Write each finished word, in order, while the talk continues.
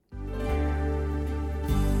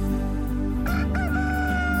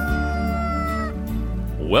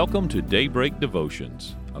Welcome to Daybreak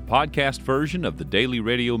Devotions, a podcast version of the daily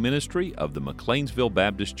radio ministry of the McLeansville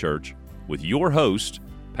Baptist Church with your hosts,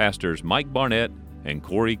 Pastors Mike Barnett and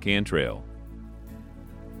Corey Cantrell.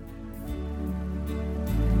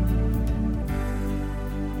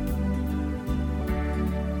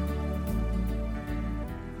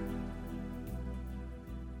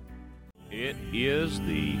 It is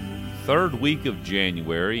the third week of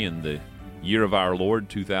January in the year of our Lord,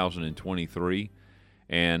 2023.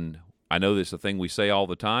 And I know this is a thing we say all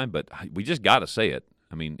the time, but we just got to say it.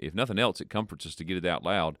 I mean, if nothing else, it comforts us to get it out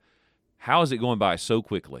loud. How is it going by so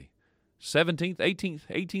quickly? 17th,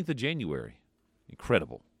 18th of January.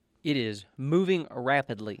 Incredible. It is moving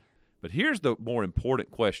rapidly. But here's the more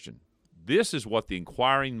important question. This is what the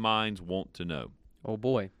inquiring minds want to know. Oh,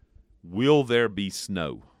 boy. Will there be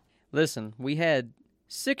snow? Listen, we had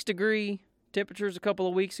 6-degree temperatures a couple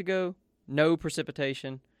of weeks ago. No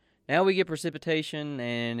precipitation. Now we get precipitation,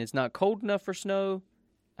 and it's not cold enough for snow.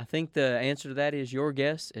 I think the answer to that is your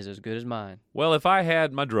guess is as good as mine. Well, if I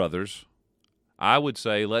had my druthers, I would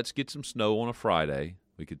say let's get some snow on a Friday.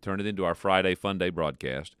 We could turn it into our Friday Fun Day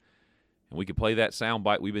broadcast, and we could play that sound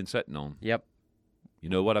bite we've been sitting on. Yep. You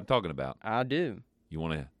know what I'm talking about. I do. You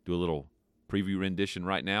want to do a little preview rendition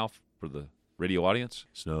right now for the radio audience?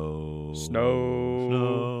 Snow.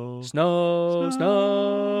 Snow. Snow. Snow.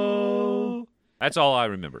 Snow. That's all I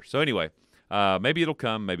remember. So anyway, maybe it'll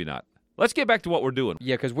come, maybe not. Let's get back to what we're doing.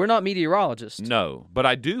 Yeah, because we're not meteorologists. No, but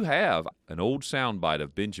I do have an old soundbite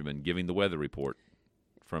of Benjamin giving the weather report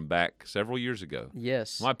from back several years ago.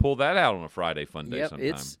 Yes. I might pull that out on a Friday Fun Day sometime.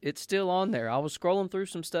 Yep, it's still on there. I was scrolling through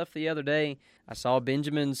some stuff the other day. I saw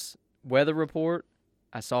Benjamin's weather report.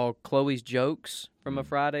 I saw Chloe's jokes from a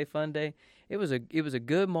Friday Fun Day. It was a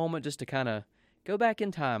good moment just to kind of go back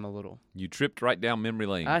in time a little. You tripped right down memory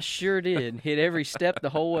lane. I sure did. Hit every step the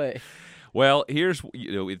whole way. Well, it's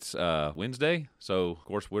Wednesday, so of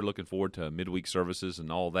course we're looking forward to midweek services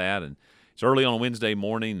and all that, and it's early on a Wednesday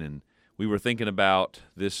morning, and we were thinking about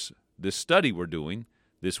this study we're doing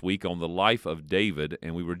this week on the life of David,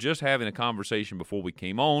 and we were just having a conversation before we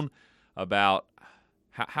came on about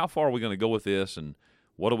how far are we going to go with this, and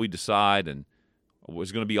what do we decide, and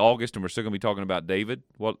it's going to be August, and we're still going to be talking about David.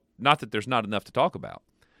 Well, not that there's not enough to talk about,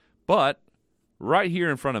 but right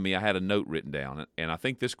here in front of me, I had a note written down, and I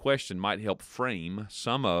think this question might help frame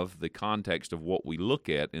some of the context of what we look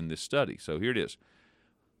at in this study. So here it is.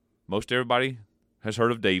 Most everybody has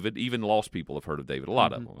heard of David. Even lost people have heard of David. A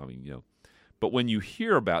lot of them. I mean, But when you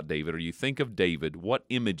hear about David or you think of David, what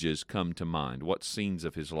images come to mind? What scenes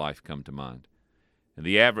of his life come to mind? And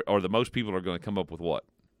the most people are going to come up with what?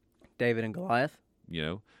 David and Goliath.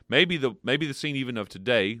 Maybe the scene even of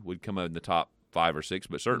today would come in the top 5 or 6,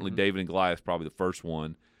 but certainly David and Goliath is probably the first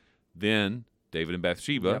one. Then David and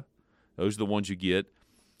Bathsheba. Yep. Those are the ones you get.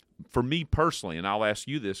 For me personally, and I'll ask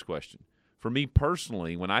you this question. For me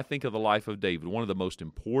personally, when I think of the life of David, one of the most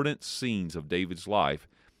important scenes of David's life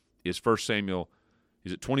is 1 Samuel,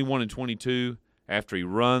 is it 21 and 22? After he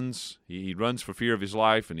runs, he runs for fear of his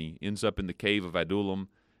life, and he ends up in the cave of Adullam,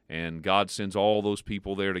 and God sends all those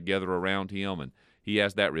people there together around him, and he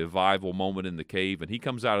has that revival moment in the cave, and he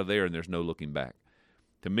comes out of there, and there's no looking back.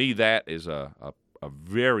 To me, that is a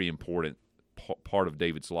very important part of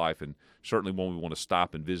David's life, and certainly one we want to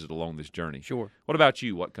stop and visit along this journey. Sure. What about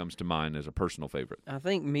you? What comes to mind as a personal favorite? I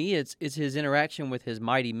think it's his interaction with his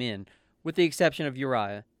mighty men, with the exception of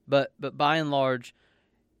Uriah. But by and large,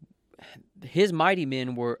 his mighty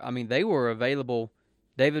men they were available.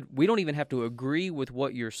 David, we don't even have to agree with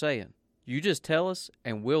what you're saying. You just tell us,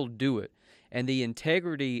 and we'll do it. And the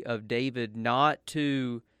integrity of David not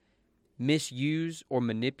to misuse or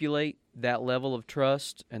manipulate that level of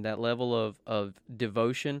trust and that level of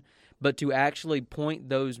devotion, but to actually point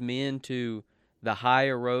those men to the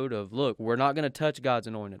higher road of, look, we're not going to touch God's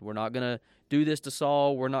anointed. We're not going to do this to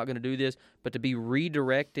Saul. We're not going to do this. But to be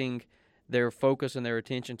redirecting their focus and their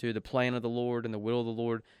attention to the plan of the Lord and the will of the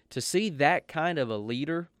Lord, to see that kind of a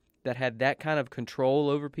leader that had that kind of control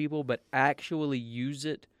over people but actually use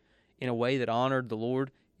it in a way that honored the Lord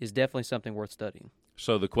is definitely something worth studying.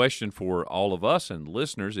 So the question for all of us and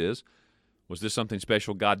listeners is, was this something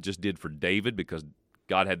special God just did for David because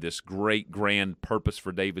God had this great, grand purpose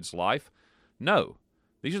for David's life? No.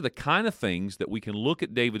 These are the kind of things that we can look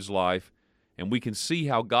at David's life and we can see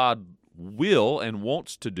how God will and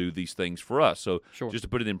wants to do these things for us. So Sure. Just to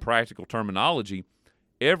put it in practical terminology,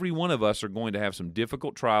 every one of us are going to have some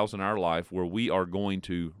difficult trials in our life where we are going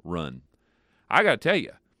to run. I got to tell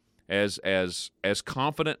you, as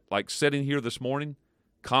confident, like sitting here this morning,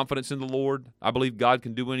 confidence in the Lord. I believe God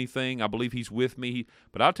can do anything. I believe He's with me.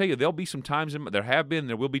 But I'll tell you, there'll be some times,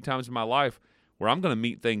 there will be times in my life where I'm going to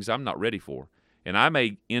meet things I'm not ready for. And I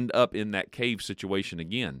may end up in that cave situation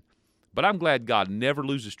again. But I'm glad God never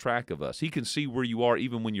loses track of us. He can see where you are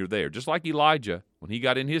even when you're there. Just like Elijah, when he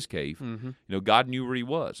got in his cave, God knew where he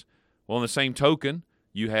was. Well, in the same token,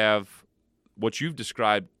 you have what you've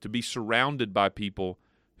described to be surrounded by people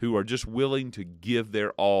who are just willing to give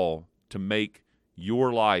their all to make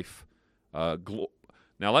your life Now,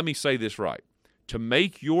 let me say this right. To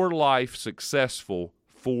make your life successful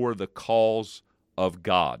for the cause of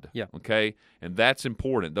God. Yeah. Okay? And that's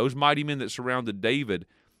important. Those mighty men that surrounded David,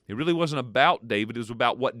 it really wasn't about David. It was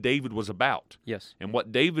about what David was about. Yes. And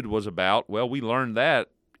what David was about, well, we learned that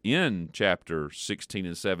in chapter 16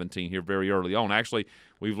 and 17 here very early on. Actually,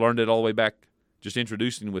 we've learned it all the way back, just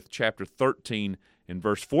introducing with chapter 13 and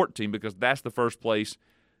verse 14, because that's the first place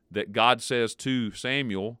that God says to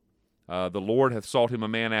Samuel, the Lord hath sought him a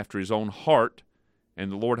man after his own heart,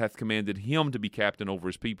 and the Lord hath commanded him to be captain over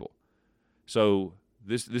his people. So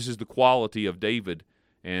this is the quality of David,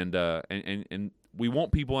 and we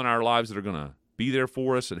want people in our lives that are going to be there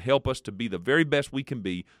for us and help us to be the very best we can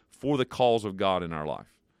be for the cause of God in our life.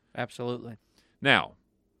 Absolutely. Now,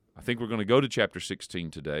 I think we're going to go to chapter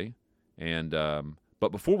 16 today, and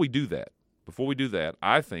but before we do that,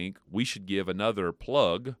 I think we should give another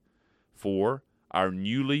plug for our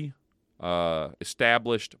newly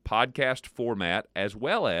established podcast format, as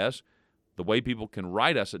well as the way people can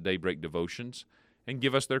write us at Daybreak Devotions and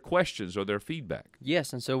give us their questions or their feedback.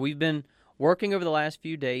 Yes, and so we've been working over the last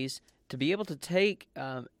few days to be able to take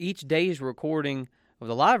each day's recording of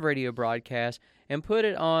the live radio broadcast and put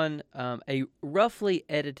it on a roughly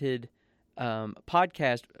edited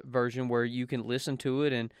podcast version where you can listen to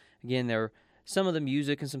it. And again, there are some of the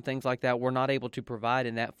music and some things like that we're not able to provide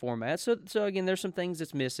in that format. So again, there's some things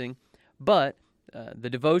that's missing, but the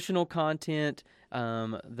devotional content,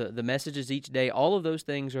 the messages each day, all of those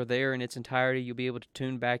things are there in its entirety. You'll be able to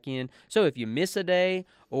tune back in. So if you miss a day,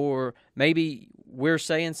 or maybe we're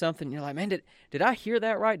saying something, you're like, man, did I hear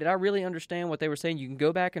that right? Did I really understand what they were saying? You can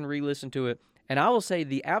go back and re-listen to it. And I will say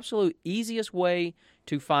the absolute easiest way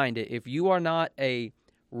to find it, if you are not a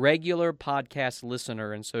regular podcast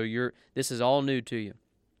listener, and so this is all new to you,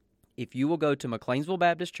 if you will go to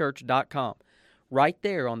McLeansvilleBaptistChurch.com, right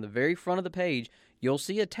there on the very front of the page, you'll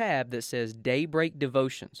see a tab that says Daybreak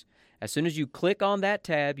Devotions. As soon as you click on that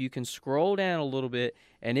tab, you can scroll down a little bit,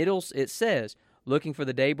 and it says, looking for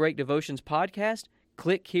the Daybreak Devotions podcast,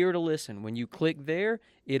 click here to listen. When you click there,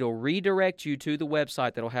 it'll redirect you to the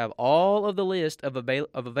website that'll have all of the list of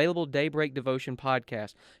available Daybreak Devotion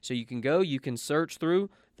podcasts. So you can go, you can search through.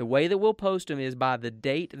 The way that we'll post them is by the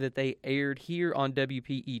date that they aired here on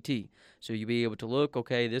WPET. So you'll be able to look,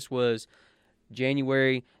 okay, this was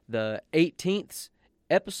January the 18th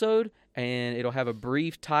episode, and it'll have a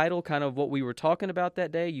brief title, kind of what we were talking about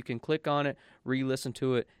that day. You can click on it, re-listen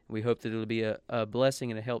to it, and we hope that it'll be a blessing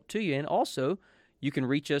and a help to you. And also, you can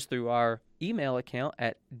reach us through our email account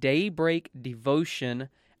at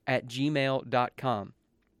daybreakdevotion@gmail.com.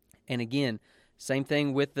 And again, same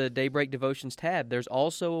thing with the Daybreak Devotions tab. There's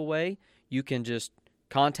also a way you can just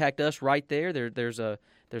contact us right there. There's a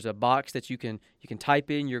box that you can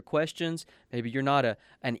type in your questions. Maybe you're not an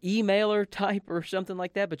emailer type or something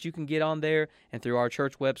like that, but you can get on there, and through our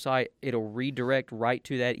church website, it'll redirect right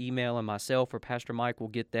to that email, and myself or Pastor Mike will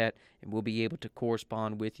get that, and we'll be able to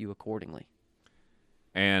correspond with you accordingly.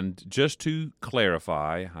 And just to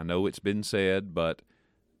clarify, I know it's been said, but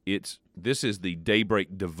this is the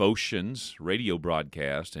Daybreak Devotions radio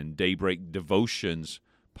broadcast and Daybreak Devotions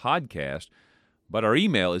podcast, but our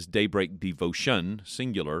email is daybreakdevotion,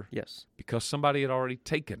 singular. Yes. Because somebody had already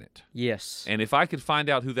taken it. Yes. And if I could find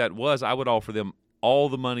out who that was, I would offer them all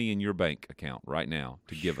the money in your bank account right now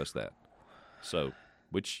to give us that. So,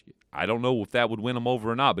 which I don't know if that would win them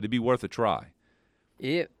over or not, but it'd be worth a try.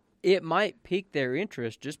 It might pique their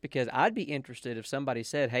interest, just because I'd be interested if somebody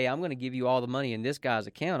said, hey, I'm going to give you all the money in this guy's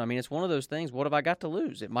account. I mean, it's one of those things, what have I got to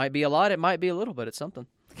lose? It might be a lot, it might be a little, but it's something.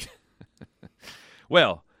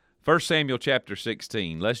 Well, 1 Samuel chapter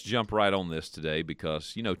 16, let's jump right on this today,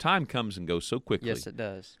 because, time comes and goes so quickly. Yes, it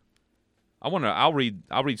does. I'll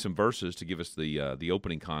read some verses to give us the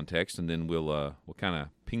opening context, and then we'll kind of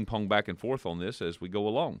ping-pong back and forth on this as we go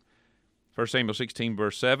along. 1 Samuel 16,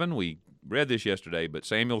 verse 7, we read this yesterday, but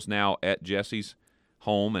Samuel's now at Jesse's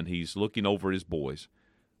home, and he's looking over his boys.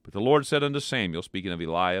 But the Lord said unto Samuel, speaking of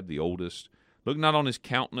Eliab, the oldest, look not on his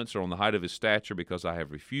countenance or on the height of his stature, because I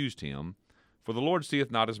have refused him. For the Lord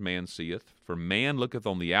seeth not as man seeth, for man looketh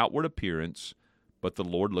on the outward appearance, but the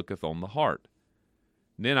Lord looketh on the heart.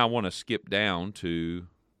 And then I want to skip down to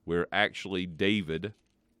where actually David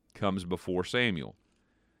comes before Samuel.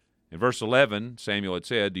 In verse 11, Samuel had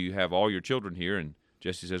said, "Do you have all your children here?" And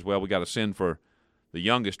Jesse says, "Well, we got to send for the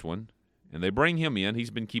youngest one." And they bring him in. He's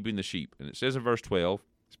been keeping the sheep. And it says in verse 12,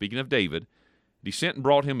 speaking of David, he sent and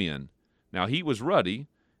brought him in. Now he was ruddy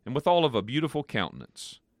and withal of a beautiful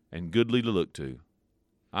countenance and goodly to look to.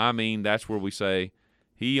 I mean, that's where we say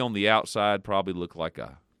he on the outside probably looked like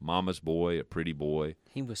a mama's boy, a pretty boy.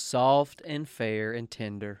 He was soft and fair and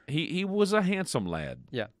tender. He was a handsome lad.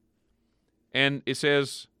 Yeah. And it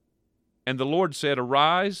says, "And the Lord said,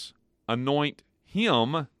 Arise, anoint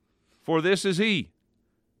him, for this is he."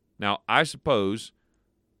 Now, I suppose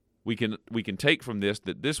we can take from this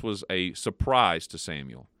that this was a surprise to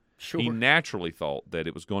Samuel. Sure. He naturally thought that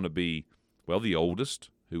it was going to be, well, the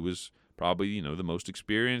oldest, who was probably, the most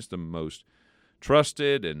experienced, the most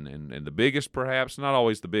trusted, and the biggest perhaps. Not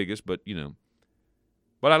always the biggest, but,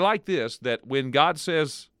 But I like this, that when God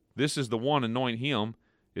says, "This is the one, anoint him,"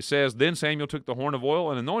 it says, "Then Samuel took the horn of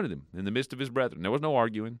oil and anointed him in the midst of his brethren." There was no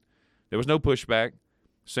arguing. There was no pushback.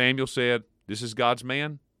 Samuel said, "This is God's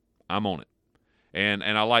man. I'm on it." And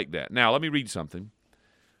I like that. Now, let me read something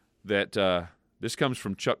that this comes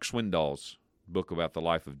from Chuck Swindoll's book about the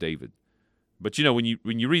life of David. But, when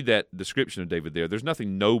you read that description of David there's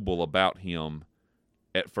nothing noble about him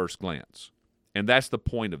at first glance. And that's the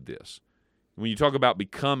point of this. When you talk about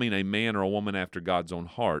becoming a man or a woman after God's own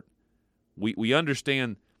heart, we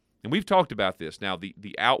understand, and we've talked about this. Now,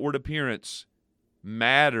 the outward appearance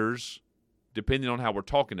matters depending on how we're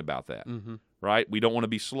talking about that, right? We don't want to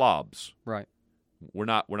be slobs. Right. We're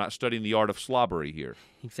not studying the art of slobbery here.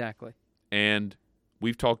 Exactly. And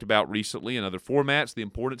we've talked about recently in other formats the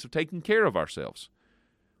importance of taking care of ourselves.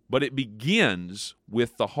 But it begins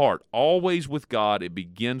with the heart. Always with God, it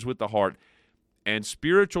begins with the heart. And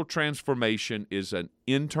spiritual transformation is an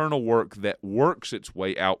internal work that works its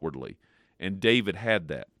way outwardly. And David had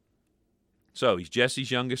that. So he's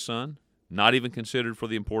Jesse's youngest son, not even considered for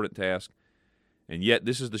the important task. And yet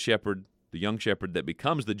this is the shepherd, the young shepherd that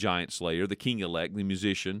becomes the giant slayer, the king-elect, the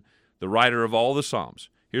musician, the writer of all the Psalms.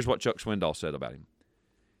 Here's what Chuck Swindoll said about him.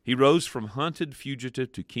 "He rose from hunted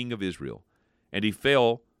fugitive to king of Israel, and he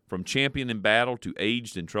fell from champion in battle to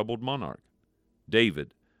aged and troubled monarch.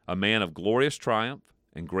 David, a man of glorious triumph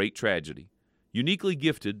and great tragedy, uniquely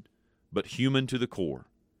gifted, but human to the core,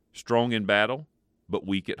 strong in battle, but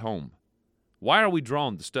weak at home. Why are we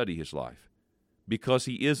drawn to study his life? Because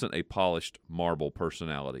he isn't a polished marble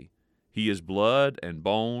personality. He is blood and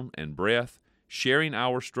bone and breath, sharing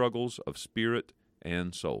our struggles of spirit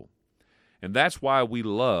and soul." And that's why we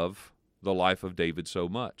love the life of David so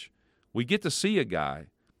much. We get to see a guy,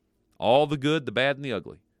 all the good, the bad, and the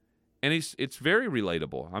ugly. And it's very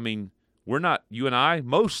relatable. I mean, you and I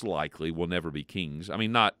most likely will never be kings. I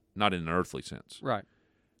mean, not in an earthly sense. Right.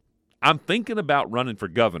 I'm thinking about running for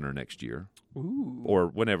governor next year. Ooh. Or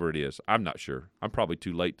whenever it is. I'm not sure. I'm probably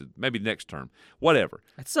too late maybe next term. Whatever.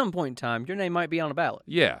 At some point in time, your name might be on a ballot.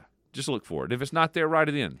 Yeah. Just look for it. If it's not there, write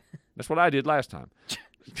it in. That's what I did last time.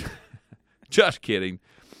 Just kidding.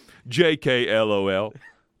 JKLOL.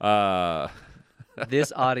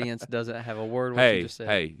 This audience doesn't have a word what you just said.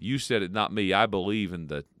 Hey, you said it, not me. I believe in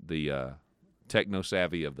the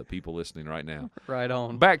techno-savvy of the people listening right now. Right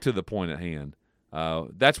on. Back to the point at hand.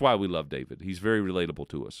 That's why we love David. He's very relatable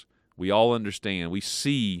to us. We all understand. We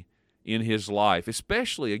see in his life,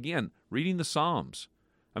 especially, again, reading the Psalms.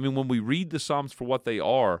 I mean, when we read the Psalms for what they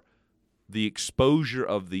are, the exposure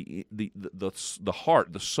of the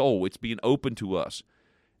heart, the soul, it's being open to us.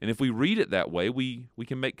 And if we read it that way, we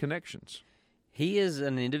can make connections. He is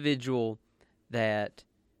an individual that,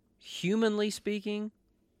 humanly speaking,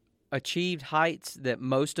 achieved heights that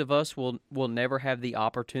most of us will never have the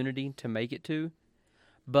opportunity to make it to.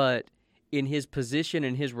 But in his position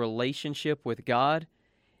and his relationship with God,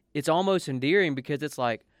 it's almost endearing because it's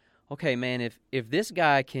like, okay, man, if this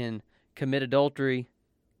guy can commit adultery,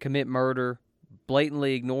 commit murder,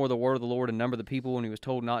 blatantly ignore the word of the Lord and number the people when he was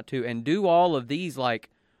told not to, and do all of these like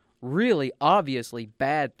really obviously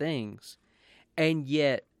bad things, and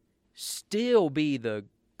yet still be the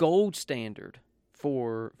gold standard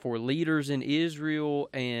for leaders in Israel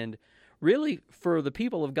and really for the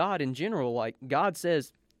people of God in general. Like God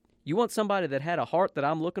says, you want somebody that had a heart that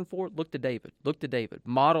I'm looking for? Look to David. Look to David.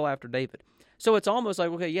 Model after David. So it's almost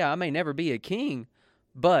like, okay, yeah, I may never be a king,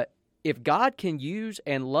 but if God can use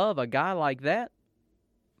and love a guy like that,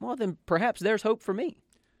 well, then perhaps there's hope for me.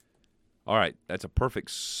 All right, that's a perfect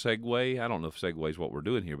segue. I don't know if segue is what we're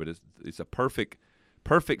doing here, but it's a perfect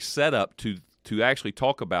setup to actually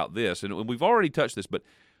talk about this. And we've already touched this, but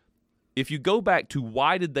if you go back to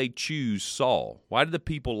why did they choose Saul? Why did the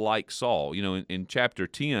people like Saul? You know, in chapter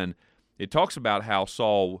 10, it talks about how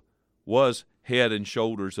Saul was head and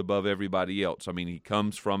shoulders above everybody else. I mean, he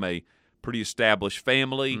comes from a pretty established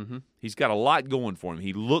family. Mm-hmm. He's got a lot going for him.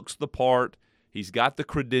 He looks the part. He's got the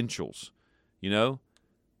credentials,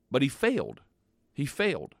 but he failed. He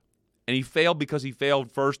failed. And he failed because he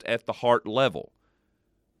failed first at the heart level.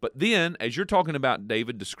 But then, as you're talking about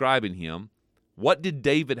David, describing him, what did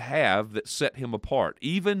David have that set him apart?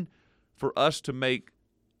 Even for us to make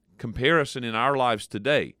comparison in our lives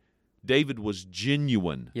today, David was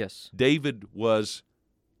genuine. Yes. David was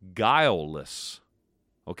guileless.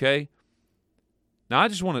 Okay? Now,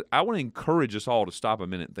 I want to encourage us all to stop a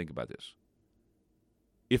minute and think about this.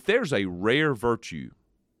 If there's a rare virtue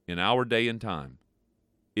in our day and time,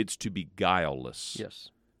 it's to be guileless. Yes.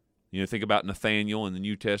 Think about Nathanael in the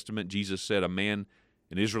New Testament. Jesus said, a man,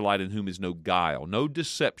 an Israelite in whom is no guile, no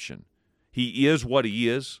deception. He is what he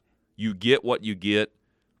is. You get what you get.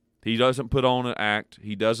 He doesn't put on an act.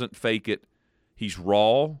 He doesn't fake it. He's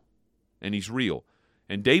raw and he's real.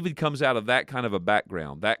 And David comes out of that kind of a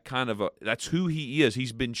background, that's who he is.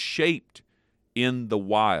 He's been shaped in the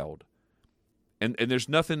wild. And there's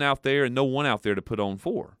nothing out there and no one out there to put on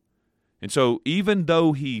for. And so even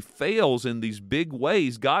though he fails in these big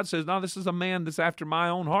ways, God says, no, this is a man that's after my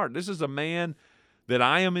own heart. This is a man that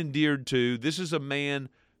I am endeared to. This is a man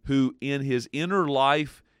who in his inner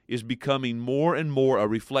life is becoming more and more a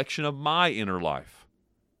reflection of my inner life.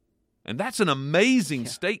 And that's an amazing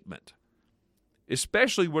statement.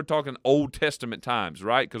 Especially we're talking Old Testament times,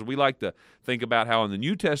 right? Because we like to think about how in the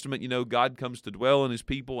New Testament, God comes to dwell in his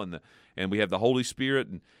people and we have the Holy Spirit.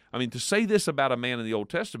 And I mean, to say this about a man in the Old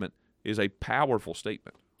Testament is a powerful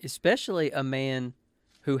statement. Especially a man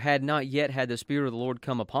who had not yet had the Spirit of the Lord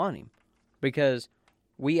come upon him. Because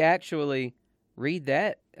we actually read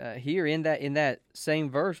that here in that same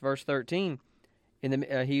verse 13.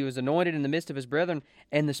 He was anointed in the midst of his brethren,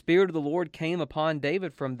 and the Spirit of the Lord came upon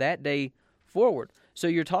David from that day forward. So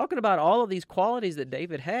you're talking about all of these qualities that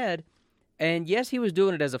David had, and yes, he was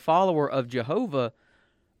doing it as a follower of Jehovah,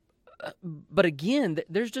 but again,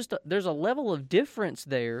 there's a level of difference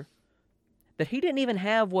there that he didn't even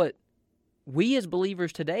have what we as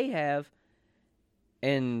believers today have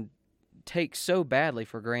and take so badly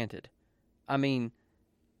for granted. I mean,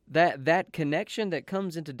 that connection that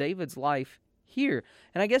comes into David's life here.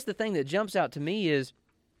 And I guess the thing that jumps out to me is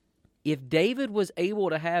if David was able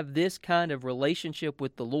to have this kind of relationship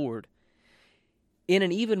with the Lord in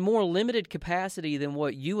an even more limited capacity than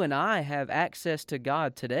what you and I have access to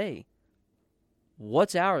God today,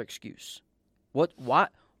 what's our excuse?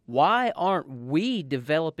 Why aren't we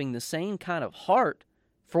developing the same kind of heart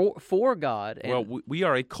for God? Well, we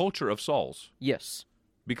are a culture of Sauls. Yes.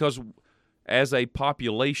 Because as a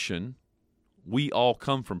population, we all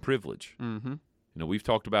come from privilege. Mm-hmm. We've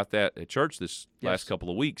talked about that at church this last couple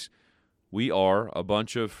of weeks. We are a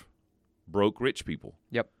bunch of broke rich people.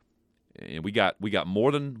 Yep. And we got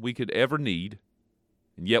more than we could ever need,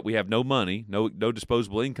 and yet we have no money, no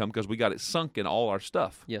disposable income because we got it sunk in all our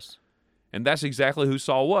stuff. Yes. And that's exactly who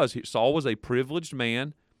Saul was. Saul was a privileged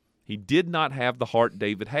man. He did not have the heart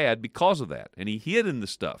David had because of that, and he hid in the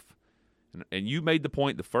stuff. And you made the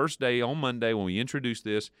point the first day on Monday when we introduced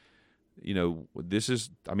this, this is,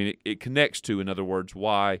 it connects to, in other words,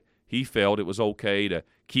 why he felt it was okay to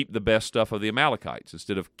keep the best stuff of the Amalekites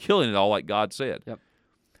instead of killing it all like God said. Yep.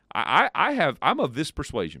 I'm of this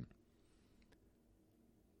persuasion.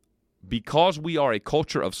 Because we are a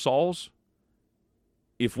culture of Sauls,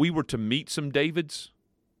 if we were to meet some Davids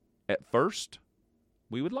at first,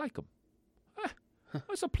 we would like him.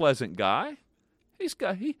 That's a pleasant guy.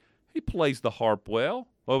 He plays the harp well.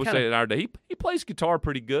 What we say in our day, he plays guitar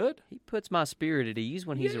pretty good. He puts my spirit at ease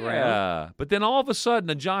when he's around. Yeah, but then all of a sudden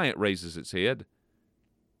a giant raises its head.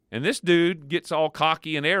 And this dude gets all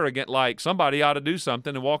cocky and arrogant like somebody ought to do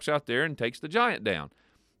something and walks out there and takes the giant down.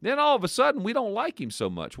 Then all of a sudden we don't like him so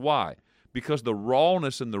much. Why? Because the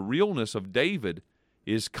rawness and the realness of David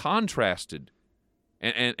is contrasted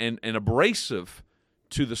and abrasive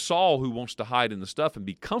to the Saul who wants to hide in the stuff and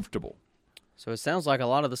be comfortable. So it sounds like a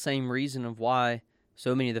lot of the same reason of why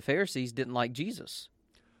so many of the Pharisees didn't like Jesus.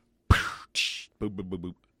 Boop, boop, boop,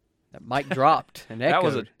 boop. That mic dropped and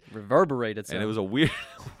echoed, reverberated. And it was a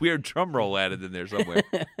weird drum roll added in there somewhere.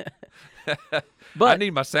 But I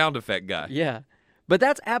need my sound effect guy. Yeah, but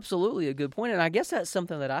that's absolutely a good point, and I guess that's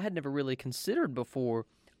something that I had never really considered before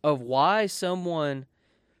of why someone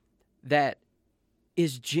that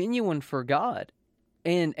is genuine for God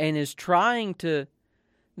and is trying to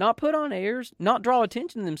not put on airs, not draw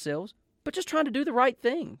attention to themselves, but just trying to do the right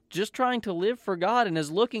thing, just trying to live for God, and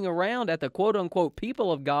is looking around at the quote-unquote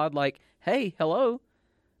people of God like, hey, hello,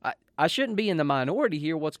 I shouldn't be in the minority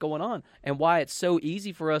here. What's going on? And why it's so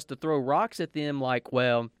easy for us to throw rocks at them like,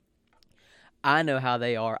 well, I know how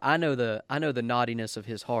they are. I know the naughtiness of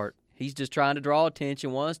his heart. He's just trying to draw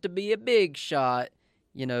attention, wants to be a big shot.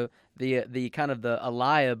 You know, the kind of the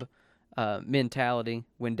Eliab mentality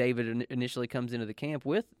when David initially comes into the camp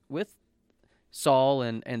with Saul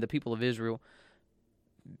and the people of Israel,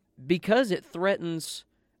 because it threatens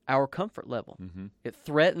our comfort level. Mm-hmm. It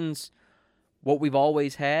threatens what we've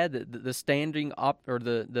always had, the standing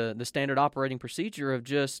the standard operating procedure of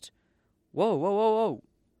just, whoa.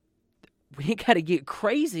 We ain't got to get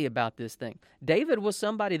crazy about this thing. David was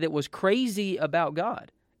somebody that was crazy about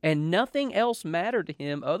God, and nothing else mattered to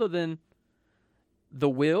him other than the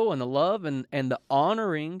will and the love and the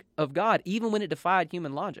honoring of God, even when it defied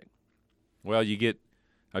human logic. Well, I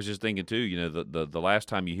was just thinking too, you know, the last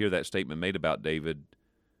time you hear that statement made about David,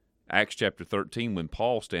 Acts chapter 13, when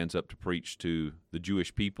Paul stands up to preach to the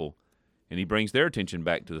Jewish people, and he brings their attention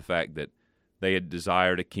back to the fact that they had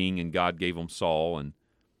desired a king, and God gave them Saul,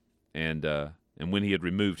 and when he had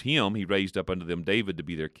removed him, he raised up unto them David to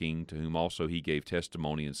be their king, to whom also he gave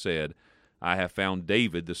testimony and said, I have found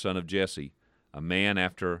David the son of Jesse, a man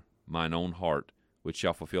after mine own heart, which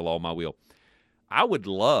shall fulfill all my will. I would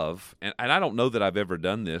love, and I don't know that I've ever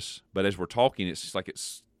done this, but as we're talking, it's just like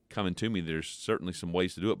it's coming to me. There's certainly some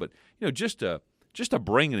ways to do it, but you know, just to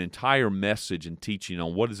bring an entire message and teaching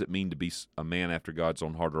on what does it mean to be a man after God's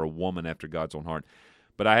own heart or a woman after God's own heart.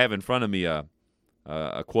 But I have in front of me a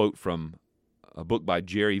quote from a book by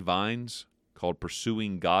Jerry Vines called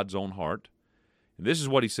Pursuing God's Own Heart. And this is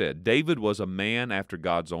what he said. David was a man after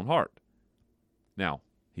God's own heart. Now,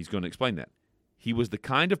 he's going to explain that. He was the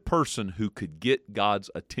kind of person who could get God's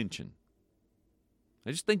attention.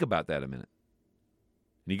 Now, just think about that a minute.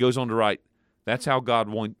 And he goes on to write, that's how God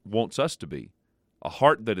wants us to be, a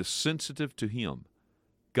heart that is sensitive to him.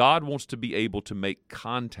 God wants to be able to make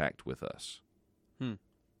contact with us.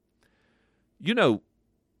 You know,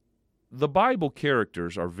 the Bible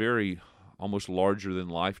characters are very, almost larger than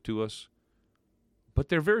life to us, but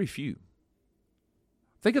they're very few.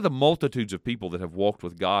 Think of the multitudes of people that have walked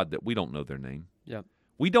with God that we don't know their name. Yep.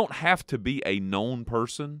 We don't have to be a known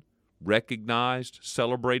person, recognized,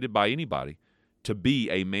 celebrated by anybody, to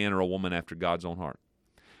be a man or a woman after God's own heart.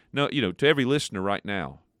 Now, you know, to every listener right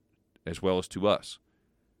now, as well as to us,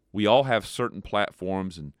 we all have certain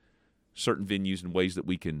platforms and certain venues and ways that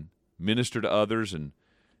we can minister to others, and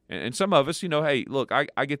some of us, you know, hey, look,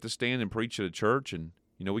 I get to stand and preach at a church, and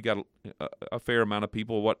you know, we got a fair amount of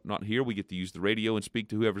people whatnot here. We get to use the radio and speak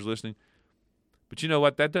to whoever's listening. But you know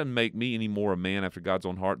what? That doesn't make me any more a man after God's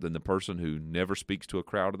own heart than the person who never speaks to a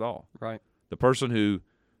crowd at all. Right. The person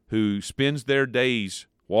who spends their days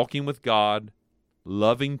walking with God,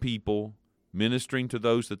 loving people, ministering to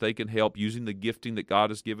those that they can help, using the gifting that God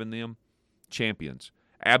has given them. Champions,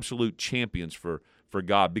 absolute champions for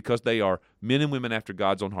God, because they are men and women after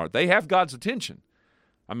God's own heart. They have God's attention.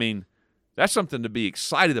 I mean, that's something to be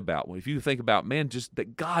excited about. If you think about, man, just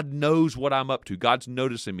that God knows what I'm up to. God's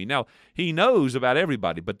noticing me. Now, he knows about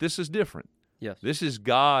everybody, but this is different. Yes. This is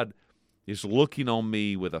God is looking on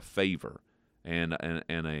me with a favor and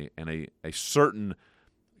a certain,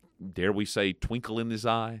 dare we say, twinkle in his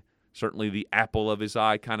eye, certainly the apple of his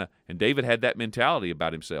eye kind of. And David had that mentality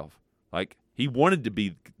about himself. Like, he wanted to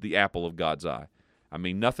be the apple of God's eye. I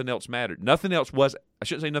mean, nothing else mattered. Nothing else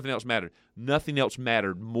mattered. Nothing else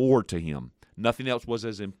mattered more to him. Nothing else was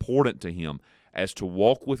as important to him as to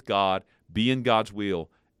walk with God, be in God's will,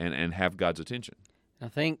 and have God's attention. I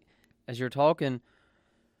think, as you're talking,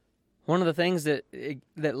 one of the things that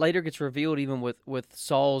later gets revealed even with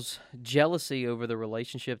Saul's jealousy over the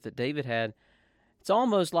relationship that David had, it's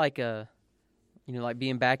almost like like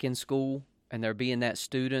being back in school and there being that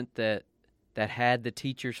student that had the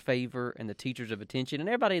teacher's favor and the teacher's of attention, and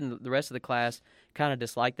everybody in the rest of the class kind of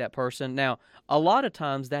disliked that person. Now, a lot of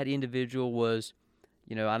times that individual was,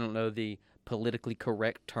 I don't know the politically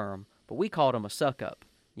correct term, but we called them a suck-up.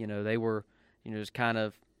 They were, just kind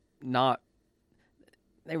of not,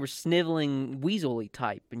 they were sniveling, weaselly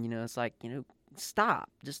type, and, it's like,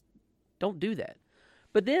 stop, just don't do that.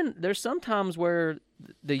 But then there's some times where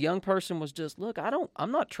the young person was just, look,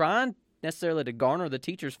 I'm not trying necessarily to garner the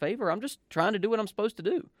teacher's favor. I'm just trying to do what I'm supposed to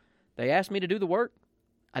do. They asked me to do the work.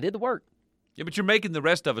 I did the work. Yeah, but you're making the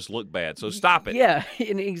rest of us look bad, so stop it. Yeah,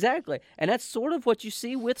 exactly. And that's sort of what you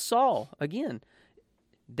see with Saul. Again,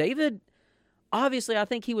 David, obviously, I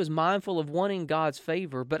think he was mindful of wanting God's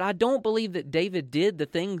favor, but I don't believe that David did the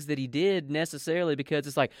things that he did necessarily because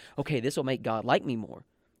it's like, okay, this will make God like me more.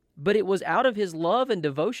 But it was out of his love and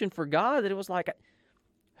devotion for God that it was like,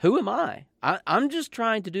 who am I? I'm just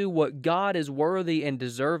trying to do what God is worthy and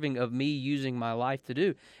deserving of me using my life to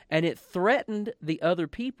do. And it threatened the other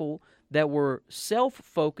people that were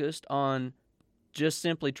self-focused on just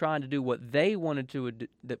simply trying to do what they wanted to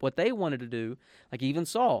do, like even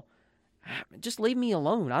Saul. Just leave me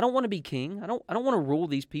alone. I don't want to be king. I don't want to rule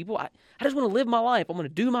these people. I just want to live my life. I'm going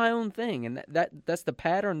to do my own thing. And that's the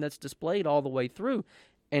pattern that's displayed all the way through.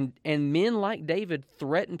 And men like David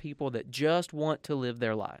threaten people that just want to live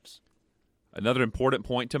their lives. Another important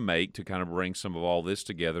point to make to kind of bring some of all this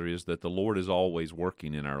together is that the Lord is always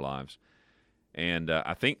working in our lives. And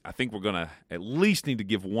I think we're going to at least need to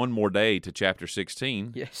give one more day to chapter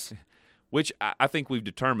 16. Yes. Which I think we've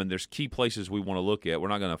determined there's key places we want to look at. We're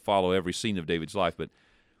not going to follow every scene of David's life, but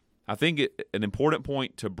I think an important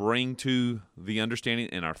point to bring to the understanding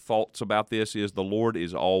and our thoughts about this is the Lord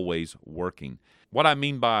is always working. What I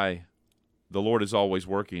mean by the Lord is always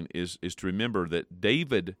working is to remember that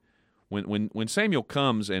David, when Samuel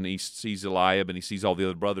comes and he sees Eliab and he sees all the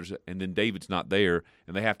other brothers, and then David's not there,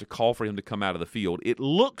 and they have to call for him to come out of the field, it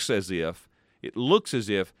looks as if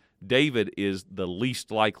David is the least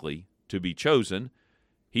likely to be chosen.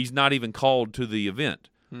 He's not even called to the event.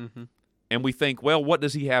 Mm-hmm. And we think, well, what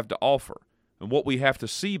does he have to offer? And what we have to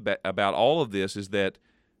see about all of this is that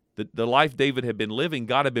the life David had been living,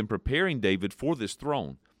 God had been preparing David for this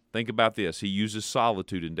throne. Think about this. He uses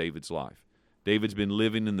solitude in David's life. David's been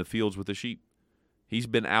living in the fields with the sheep. He's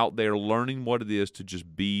been out there learning what it is to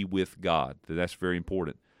just be with God. That's very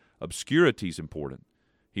important. Obscurity is important.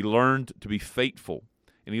 He learned to be faithful,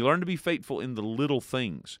 and he learned to be faithful in the little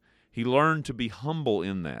things. He learned to be humble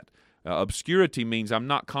in that. Obscurity means I'm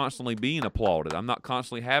not constantly being applauded. I'm not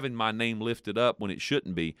constantly having my name lifted up when it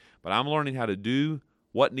shouldn't be, but I'm learning how to do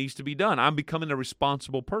what needs to be done. I'm becoming a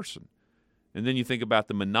responsible person. And then you think about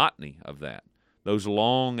the monotony of that, those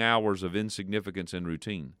long hours of insignificance and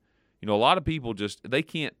routine. You know, a lot of people just they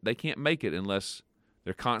can't make it unless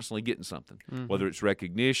they're constantly getting something, whether it's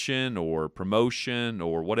recognition or promotion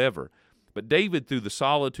or whatever. But David, through the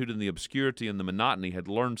solitude and the obscurity and the monotony, had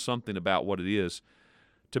learned something about what it is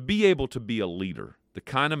to be able to be a leader, the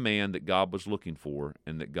kind of man that God was looking for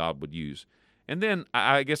and that God would use. And then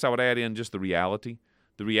I guess I would add in just the reality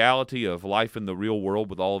of life in the real world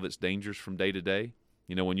with all of its dangers from day to day.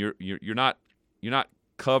 You know, when you're not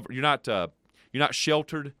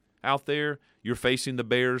sheltered out there, you're facing the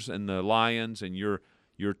bears and the lions, and you're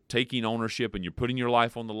taking ownership and you're putting your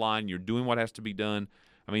life on the line. You're doing what has to be done.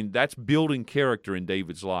 I mean, that's building character in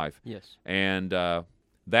David's life. Yes. And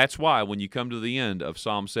that's why when you come to the end of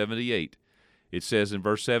Psalm 78, it says in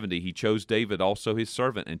verse 70, he chose David also his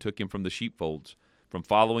servant and took him from the sheepfolds. From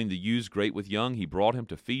following the ewes great with young, he brought him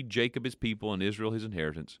to feed Jacob his people and Israel his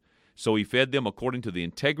inheritance. So he fed them according to the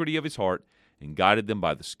integrity of his heart and guided them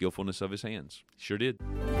by the skillfulness of his hands. He sure did.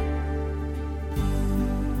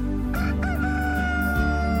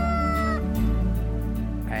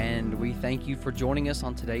 And we thank you for joining us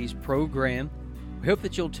on today's program. We hope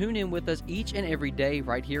that you'll tune in with us each and every day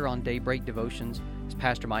right here on Daybreak Devotions, as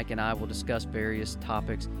Pastor Mike and I will discuss various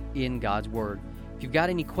topics in God's Word. If you've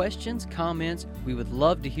got any questions, comments, we would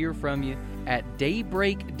love to hear from you at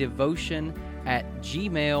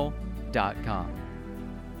daybreakdevotion@gmail.com.